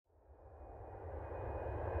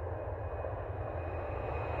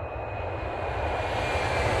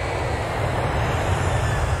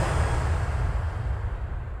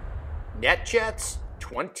NetJets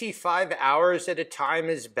 25 hours at a time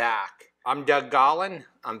is back. I'm Doug Gollin.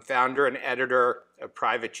 I'm founder and editor of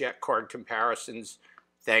Private Jet Card Comparisons.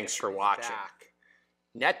 Thanks for watching.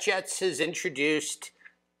 NetJets has introduced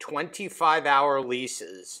 25-hour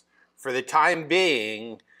leases. For the time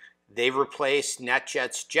being, they've replaced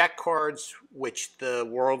NetJets jet cards, which the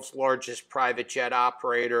world's largest private jet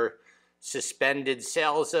operator suspended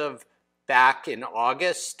sales of back in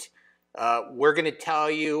August. We're going to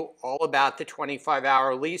tell you all about the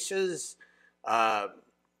 25-hour leases,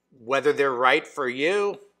 whether they're right for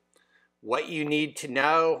you, what you need to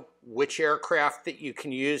know, which aircraft that you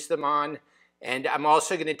can use them on, and I'm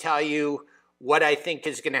also going to tell you what I think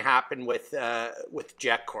is going to happen with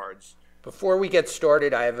jet cards. Before we get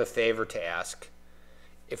started, I have a favor to ask.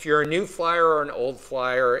 If you're a new flyer or an old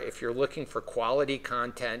flyer, if you're looking for quality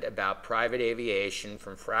content about private aviation,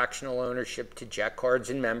 from fractional ownership to jet cards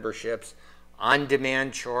and memberships,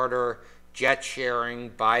 on-demand charter, jet sharing,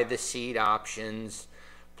 buy-the-seat options,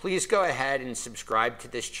 please go ahead and subscribe to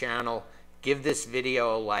this channel, give this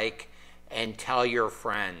video a like, and tell your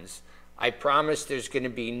friends. I promise there's going to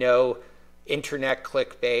be no internet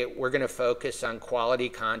clickbait. We're going to focus on quality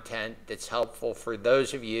content that's helpful for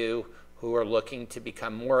those of you who are looking to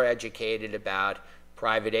become more educated about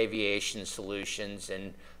private aviation solutions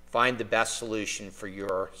and find the best solution for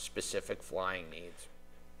your specific flying needs.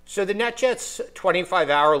 So the NetJets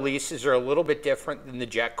 25-hour leases are a little bit different than the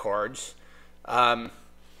jet cards.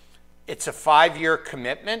 It's a 5-year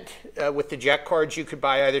commitment. With the jet cards, you could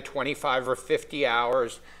buy either 25 or 50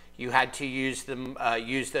 hours. You had to use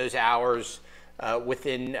those hours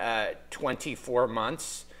within 24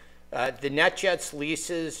 months. The NetJets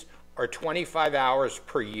leases are 25 hours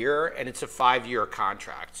per year, and it's a 5-year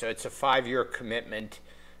contract. So it's a 5-year commitment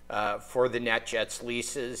for the NetJets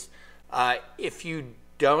leases. If you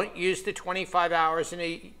don't use the 25 hours in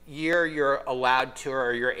a year, you're allowed to,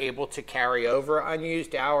 or you're able to carry over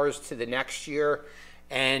unused hours to the next year.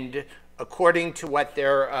 And according to what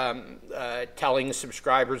they're telling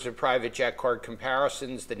subscribers of Private Jet Card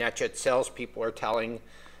Comparisons, the NetJets salespeople are telling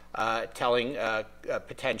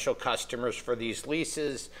potential customers for these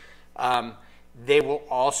leases, they will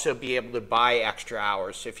also be able to buy extra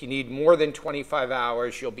hours. So if you need more than 25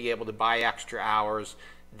 hours, you'll be able to buy extra hours.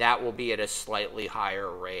 That will be at a slightly higher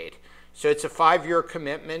rate. So it's a 5-year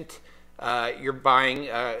commitment. You're buying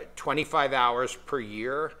 25 hours per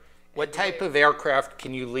year. What type of aircraft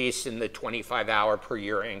can you lease in the 25-hour per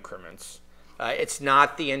year increments? It's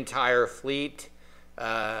not the entire fleet.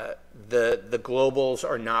 The Globals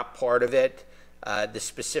are not part of it. The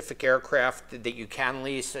specific aircraft that you can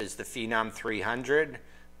lease is the Phenom 300,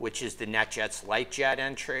 which is the NetJets light jet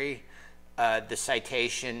entry, the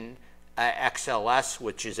Citation XLS,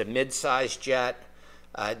 which is a mid-size jet.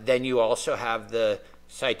 Then you also have the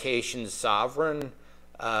Citation Sovereign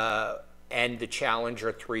and the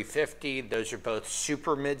Challenger 350. Those are both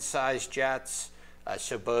super mid-size jets,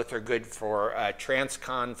 so both are good for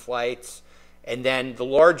transcon flights. And then the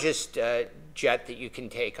largest jet that you can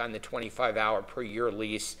take on the 25-hour per year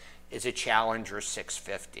lease is a Challenger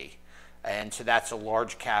 650. And so that's a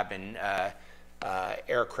large cabin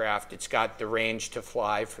aircraft. It's got the range to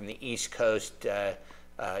fly from the East Coast to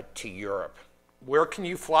Europe. Where can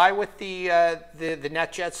you fly with the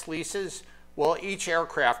NetJets leases? Well, each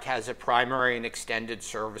aircraft has a primary and extended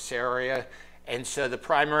service area. And so the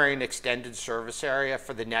primary and extended service area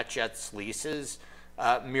for the NetJets leases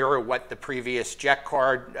mirror what the previous jet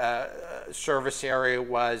card service area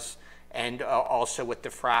was, and also what the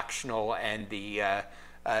fractional and the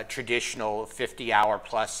traditional 50-hour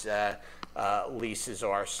plus leases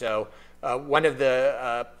are. So one of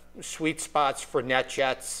the sweet spots for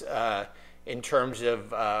NetJets in terms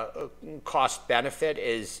of cost benefit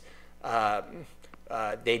is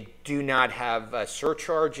they do not have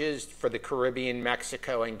surcharges for the Caribbean,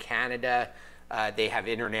 Mexico, and Canada. They have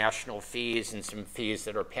international fees and some fees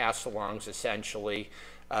that are pass-alongs, essentially.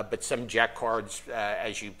 But some jet cards,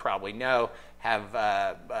 as you probably know,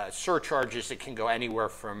 have surcharges that can go anywhere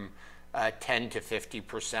from 10 to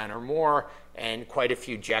 50% or more. And quite a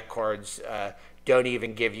few jet cards don't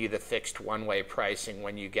even give you the fixed one-way pricing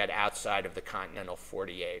when you get outside of the continental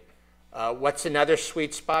 48. What's another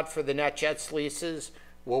sweet spot for the NetJets leases?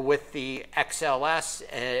 Well, with the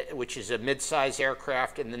XLS, which is a mid-size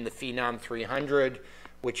aircraft, and then the Phenom 300,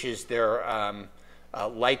 which is their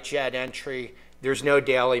light jet entry, there's no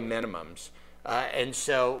daily minimums. And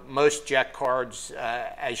so most jet cards,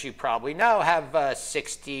 as you probably know, have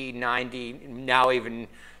 60, 90, now even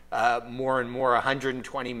more and more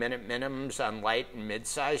 120-minute minimums on light and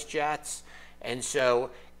mid-size jets. And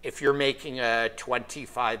so if you're making a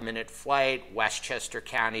 25-minute flight, Westchester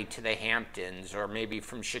County to the Hamptons, or maybe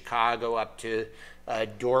from Chicago up to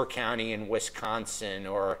Door County in Wisconsin,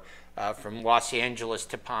 or from Los Angeles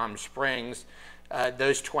to Palm Springs,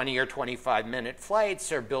 those 20 or 25-minute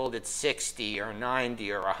flights are billed at 60 or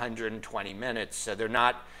 90 or 120 minutes, so they're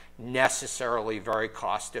not necessarily very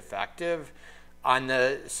cost effective. On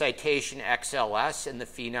the Citation XLS and the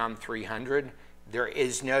Phenom 300, there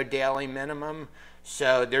is no daily minimum,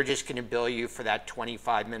 so they're just going to bill you for that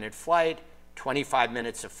 25-minute flight, 25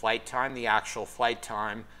 minutes of flight time, the actual flight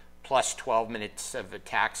time, plus 12 minutes of a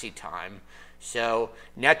taxi time. So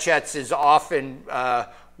NetJets is often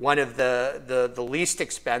one of the least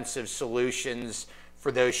expensive solutions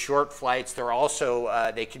for those short flights. They're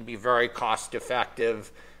also, they can be very cost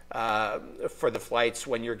effective for the flights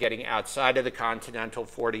when you're getting outside of the continental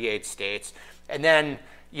 48 states. And then,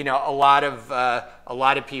 you know, a lot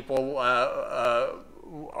of people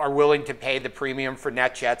are willing to pay the premium for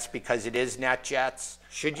NetJets because it is NetJets.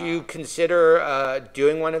 Should you consider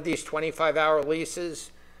doing one of these 25-hour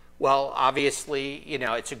leases? Well, obviously, you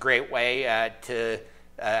know, it's a great way to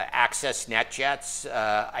access NetJets.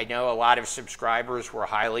 I know a lot of subscribers were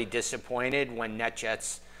highly disappointed when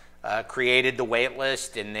NetJets created the wait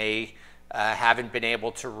list and they haven't been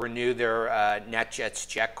able to renew their NetJets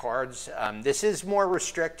jet cards. This is more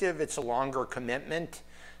restrictive. It's a longer commitment.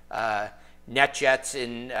 NetJets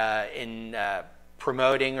in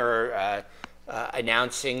promoting or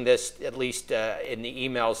announcing this, at least in the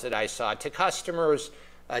emails that I saw to customers,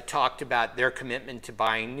 talked about their commitment to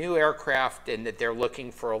buying new aircraft and that they're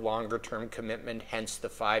looking for a longer term commitment, hence the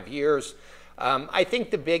 5 years. I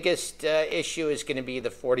think the biggest issue is going to be the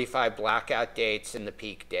 45 blackout dates and the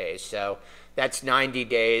peak days. So that's 90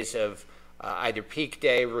 days of either peak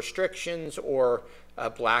day restrictions or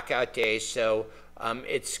blackout days. So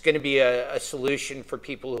it's going to be a solution for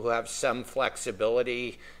people who have some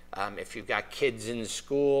flexibility. If you've got kids in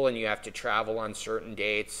school and you have to travel on certain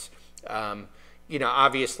dates, you know,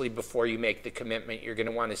 obviously before you make the commitment, you're going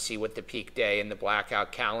to want to see what the peak day and the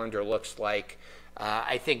blackout calendar looks like.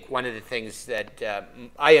 I think one of the things that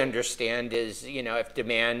I understand is, you know, if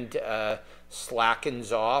demand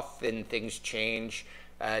slackens off and things change,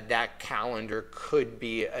 that calendar could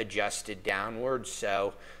be adjusted downwards.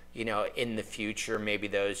 So, you know, in the future, maybe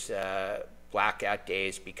those blackout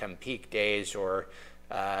days become peak days, or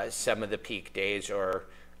some of the peak days are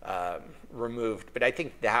removed. But I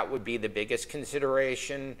think that would be the biggest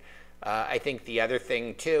consideration. I think the other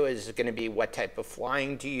thing too is going to be what type of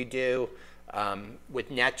flying do you do. With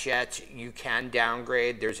NetJets, you can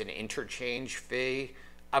downgrade. There's an interchange fee.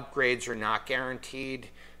 Upgrades are not guaranteed.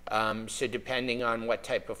 So depending on what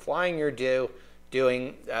type of flying you're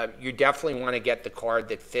doing, you definitely want to get the card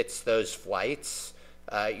that fits those flights.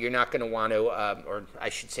 You're not going to want to, or I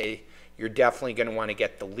should say, you're definitely going to want to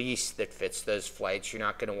get the lease that fits those flights. You're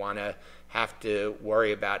not going to want to have to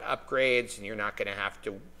worry about upgrades, and you're not going to have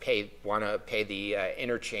to want to pay the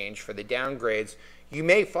interchange for the downgrades. You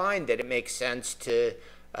may find that it makes sense to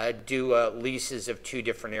do leases of two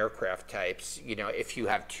different aircraft types, you know, if you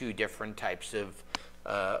have two different types of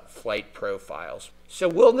flight profiles. So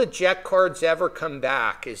will the jet cards ever come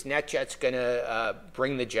back? Is NetJets going to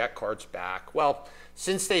bring the jet cards back? Well,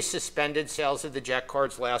 since they suspended sales of the jet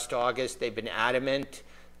cards last August, they've been adamant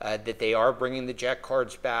that they are bringing the jet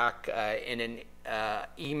cards back. In an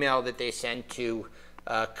email that they sent to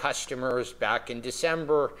customers back in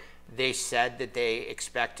December, they said that they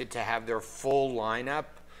expected to have their full lineup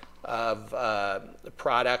of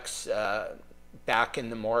products back in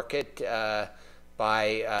the market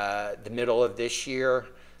by the middle of this year.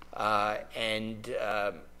 And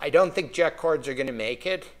I don't think jet cards are going to make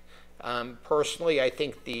it. Personally, I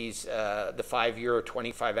think these the 5-year or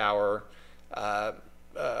 25-hour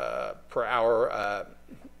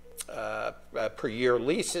per year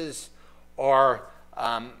leases are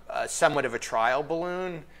somewhat of a trial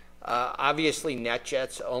balloon. Obviously,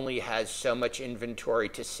 NetJets only has so much inventory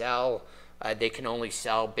to sell. They can only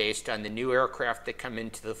sell based on the new aircraft that come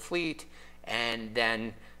into the fleet, and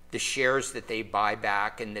then the shares that they buy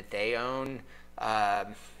back and that they own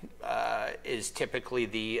is typically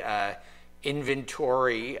the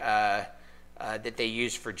inventory that they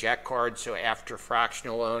use for jet cards. So after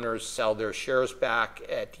fractional owners sell their shares back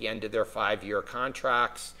at the end of their 5-year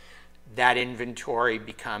contracts, that inventory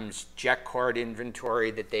becomes jet card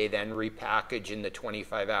inventory that they then repackage in the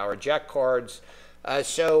 25-hour jet cards.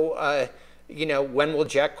 You know, when will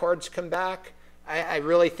jet cards come back? I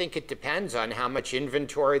really think it depends on how much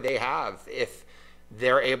inventory they have. If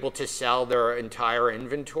they're able to sell their entire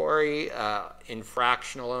inventory in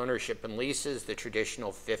fractional ownership and leases, the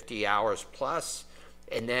traditional 50 hours plus,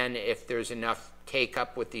 And then if there's enough take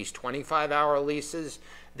up with these 25-hour leases,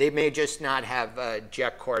 they may just not have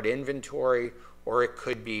jet card inventory, or it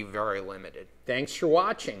could be very limited. Thanks for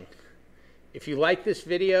watching. If you like this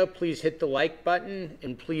video, please hit the like button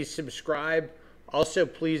and please subscribe. Also,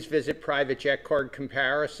 please visit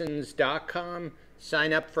privatejetcardcomparisons.com,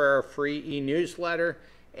 sign up for our free e-newsletter,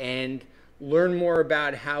 and learn more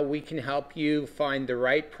about how we can help you find the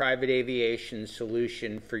right private aviation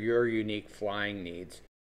solution for your unique flying needs.